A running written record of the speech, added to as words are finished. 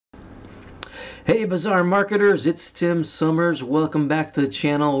Hey Bazaar Marketers, it's Tim Summers. Welcome back to the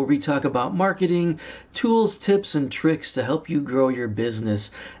channel where we talk about marketing, tools, tips, and tricks to help you grow your business.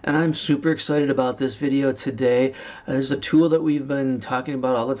 And I'm super excited about this video today. There's a tool that we've been talking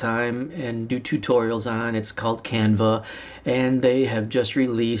about all the time and do tutorials on. It's called Canva, and they have just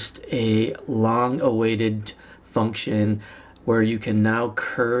released a long-awaited function where you can now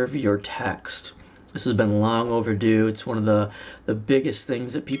curve your text. This has been long overdue. It's one of the biggest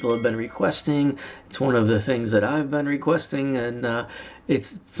things that people have been requesting. It's one of the things that I've been requesting, and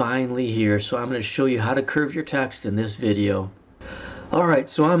it's finally here. So I'm going to show you how to curve your text in this video. Alright,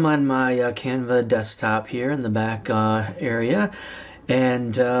 so I'm on my Canva desktop here in the back area,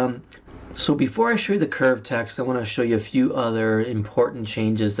 and so before I show you the curved text, I want to show you a few other important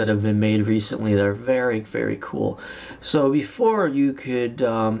changes that have been made recently that are very, very cool. So before you could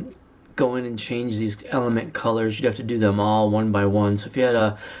go in and change these element colors, you'd have to do them all one by one. So if you had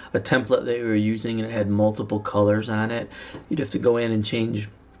a template that you were using and it had multiple colors on it, you'd have to go in and change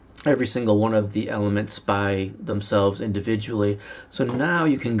every single one of the elements by themselves individually. So now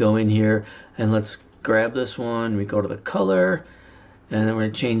you can go in here and let's grab this one. We go to the color, and then we're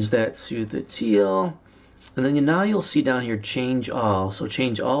going to change that to the teal. And then now you'll see down here change all. So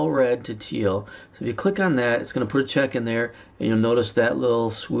change all red to teal. So if you click on that, it's going to put a check in there, and you'll notice that little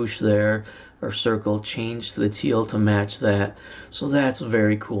swoosh there or circle change to the teal to match that. So that's a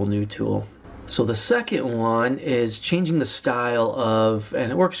very cool new tool. So the second one is changing the style of,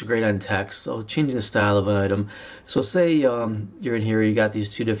 and it works great on text, so changing the style of an item. So say you're in here, you got these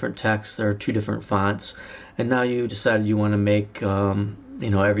two different texts, there are two different fonts, and now you decided you want to make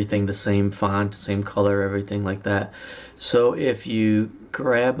everything the same font, same color, everything like that. So if you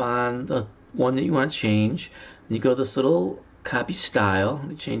grab on the one that you want to change, and you go to this little copy style,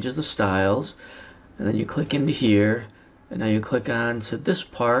 it changes the styles, and then you click into here, and now you click on to this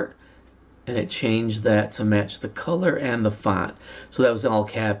part, and it changed that to match the color and the font. So that was in all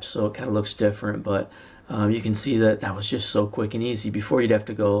caps, so it kind of looks different, but you can see that that was just so quick and easy. Before, you'd have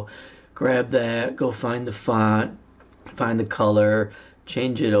to go grab that, go find the font, find the color,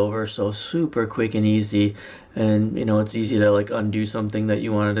 change it over. So super quick and easy, and it's easy to like undo something that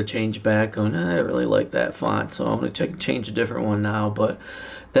you wanted to change back. Going, I really like that font, so I'm going to change a different one now. But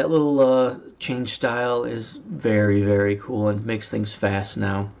that little change style is very, very cool and makes things fast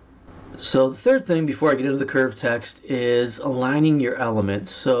now. So the third thing before I get into the curved text is aligning your elements.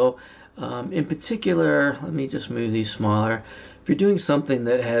 So in particular, let me just move these smaller. If you're doing something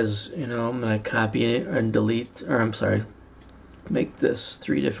that has, I'm going to copy it and delete, or I'm sorry, make this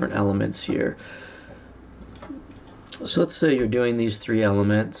 3 different elements here. So let's say you're doing these 3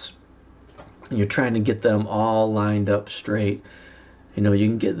 elements and you're trying to get them all lined up straight. You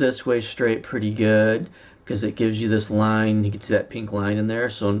can get this way straight pretty good because it gives you this line. You can see that pink line in there,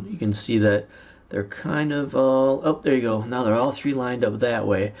 so you can see that they're kind of all, oh, there you go. Now they're all 3 lined up that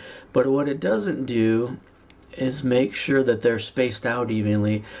way. But what it doesn't do is make sure that they're spaced out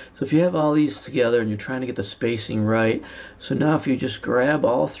evenly. So if you have all these together and you're trying to get the spacing right, so now if you just grab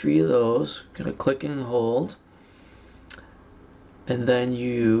all 3 of those, gonna click and hold, and then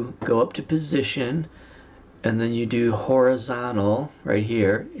you go up to position, and then you do horizontal right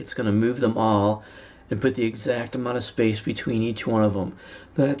here, it's gonna move them all and put the exact amount of space between each one of them.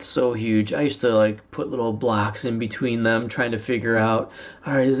 That's so huge. I used to like put little blocks in between them trying to figure out,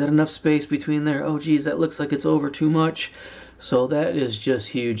 all right, is that enough space between there? Oh geez, that looks like it's over too much. So that is just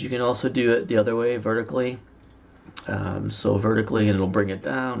huge. You can also do it the other way, vertically. So vertically, and it'll bring it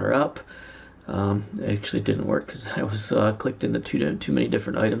down or up. It actually didn't work because I was clicked into too many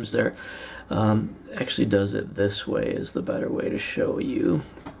different items there. Actually does it this way is the better way to show you.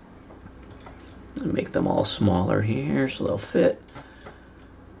 And make them all smaller here so they'll fit.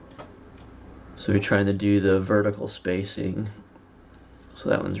 So you're trying to do the vertical spacing. So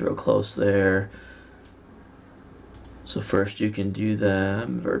that one's real close there. So first you can do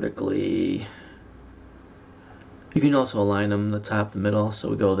them vertically. You can also align them the top, the middle. So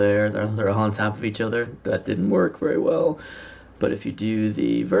we go there, they're all on top of each other. That didn't work very well. But if you do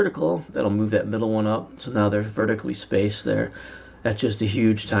the vertical, that'll move that middle one up. So now they're vertically spaced there. That's just a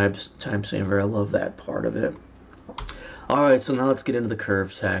huge time saver. I love that part of it. Alright, so now let's get into the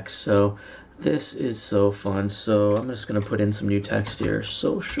curved text. So this is so fun. So I'm just going to put in some new text here.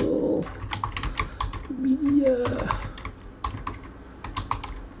 Social media.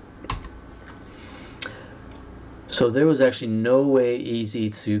 So there was actually no way easy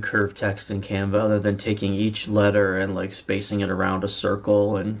to curve text in Canva other than taking each letter and like spacing it around a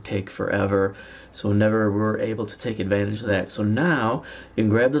circle and take forever. So never were able to take advantage of that. So now you can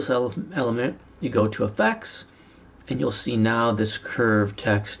grab this element, you go to effects, and you'll see now this curved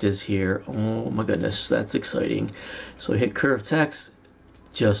text is here. Oh my goodness, that's exciting. So hit curved text,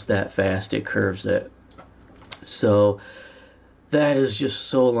 just that fast it curves it. So that is just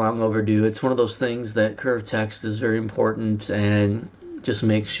so long overdue. It's one of those things that curved text is very important and just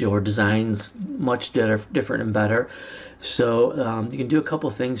makes your designs much different and better. So you can do a couple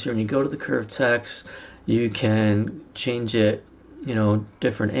things here. When you go to the curved text, you can change it, you know,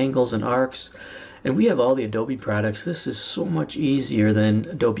 different angles and arcs. And we have all the Adobe products. This is so much easier than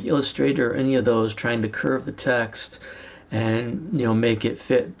Adobe Illustrator or any of those, trying to curve the text and, you know, make it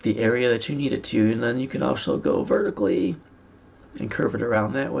fit the area that you need it to. And then you can also go vertically and curve it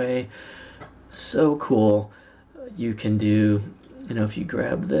around that way. So cool. You can do, you know, if you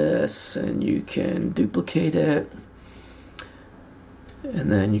grab this and you can duplicate it,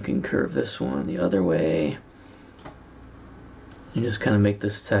 and then you can curve this one the other way. You just kind of make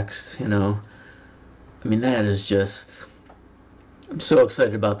this text, you know, I mean, that is just, I'm so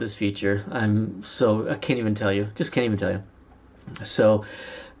excited about this feature. I can't even tell you, just can't even tell you. So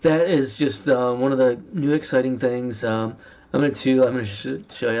that is just one of the new exciting things. I'm going to show you, I'm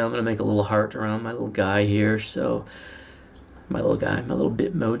going to make a little heart around my little guy here. So my little guy, my little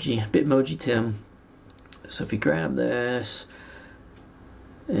Bitmoji Tim. So if you grab this,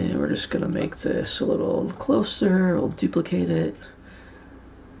 and we're just going to make this a little closer, we'll duplicate it.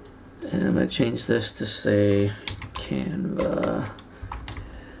 And I'm going to change this to say Canva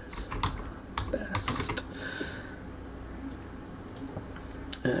is best.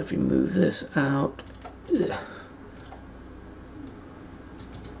 And if we move this out, there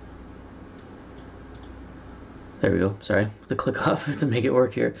we go. Sorry, to click off to make it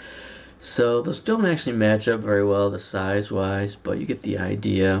work here. So those don't actually match up very well, the size-wise, but you get the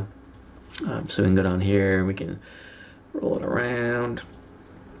idea. So we can go down here and we can roll it around.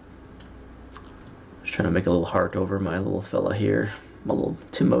 Just trying to make a little heart over my little fella here, my little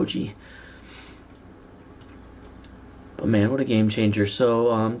Timoji. But man, what a game changer.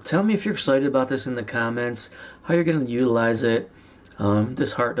 So tell me if you're excited about this in the comments, how you're going to utilize it.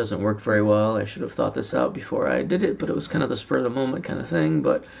 This heart doesn't work very well. I should have thought this out before I did it, but it was kind of the spur of the moment kind of thing.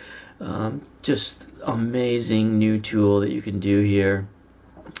 But just amazing new tool that you can do here,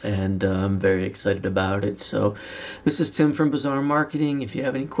 and I'm very excited about it. So this is Tim from Bazaar Marketing. If you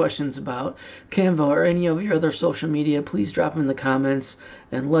have any questions about Canva or any of your other social media, please drop them in the comments,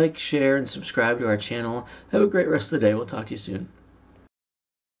 and like, share, and subscribe to our channel. Have a great rest of the day. We'll talk to you soon.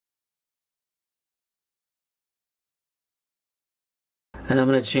 And I'm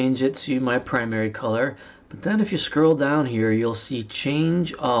going to change it to my primary color. But then if you scroll down here, you'll see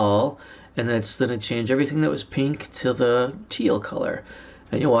change all, and that's going to change everything that was pink to the teal color.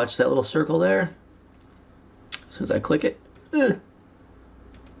 And you'll watch that little circle there. As soon as I click it, it's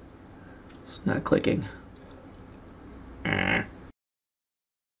not clicking.